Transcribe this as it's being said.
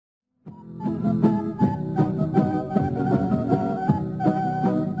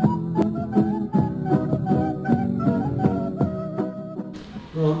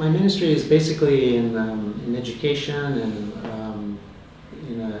Well, my ministry is basically in education and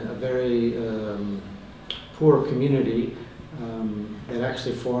in a very poor community that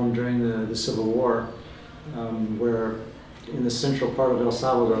actually formed during the Civil War, where in the central part of El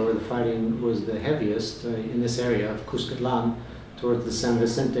Salvador, where the fighting was the heaviest, in this area of Cuscatlan, towards the San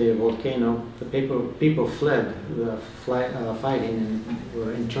Vicente volcano, the people fled the fighting and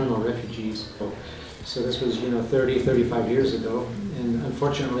were internal refugees. So this was, 30, 35 years ago, and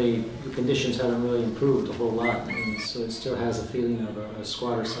unfortunately the conditions haven't really improved a whole lot, and so it still has a feeling of a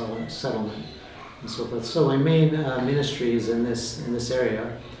squatter settlement and so forth. So my main ministry is in this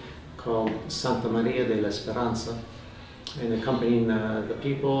area called Santa Maria de la Esperanza, and accompanying the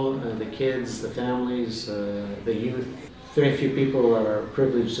people, the kids, the families, the youth. Very few people are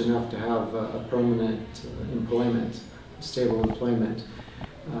privileged enough to have a permanent employment, stable employment.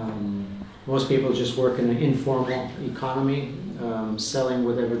 Most people just work in an informal economy, selling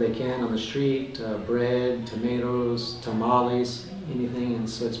whatever they can on the street, bread, tomatoes, tamales, anything, and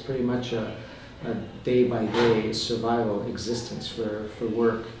so it's pretty much a day-by-day survival existence for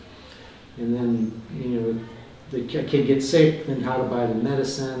work. And then, the kid gets sick, then how to buy the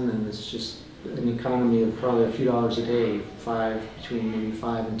medicine, and it's just an economy of probably a few dollars a day, between maybe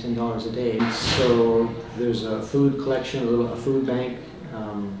 $5 and $10 a day. So there's a food collection, a food bank.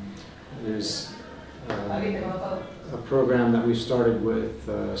 There's a program that we've started with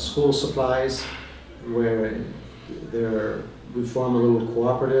school supplies, where we form a little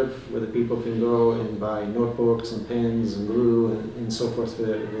cooperative where the people can go and buy notebooks and pens and glue and so forth for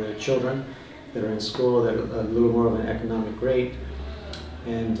the children that are in school that are a little more of an economic rate.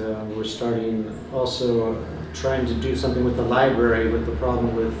 And we're starting also trying to do something with the library, with the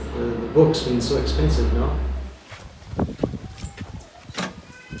problem with the books being so expensive, no?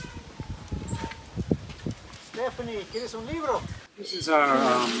 Stephanie, ¿quieres un libro? This is our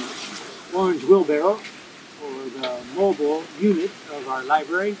orange wheelbarrow, or the mobile unit of our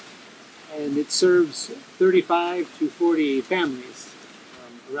library, and it serves 35 to 40 families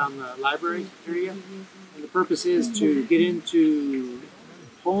around the library area. And the purpose is to get into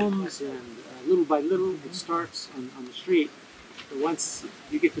homes, and little by little it starts on the street. But once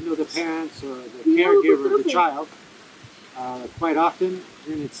you get to know the parents or the caregiver of the child, quite often,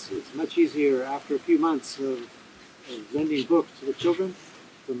 then it's much easier after a few months of lending books to the children.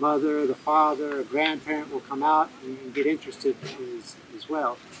 The mother, the father, a grandparent will come out and get interested as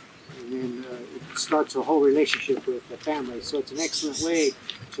well. And then it starts a whole relationship with the family. So it's an excellent way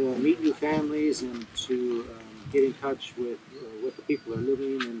to meet new families and to get in touch with what the people are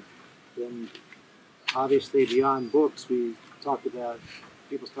living. And then obviously beyond books, we talk about,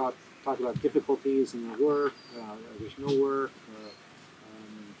 people talk about difficulties in their work, there's no work,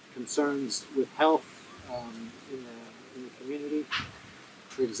 concerns with health in the community.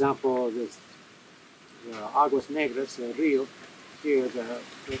 For example, the Aguas Negras, the Rio, here that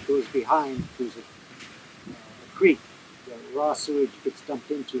goes behind, there's a creek that raw sewage gets dumped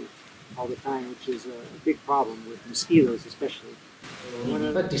into all the time, which is a big problem with mosquitoes especially.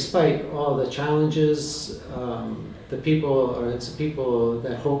 But despite all the challenges, it's the people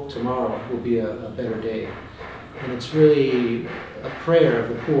that hope tomorrow will be a better day. And it's really a prayer of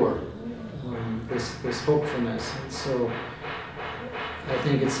the poor, this hopefulness. And so I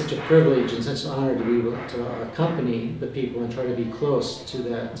think it's such a privilege and such an honor to be able to accompany the people and try to be close to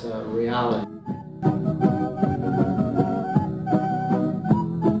that reality.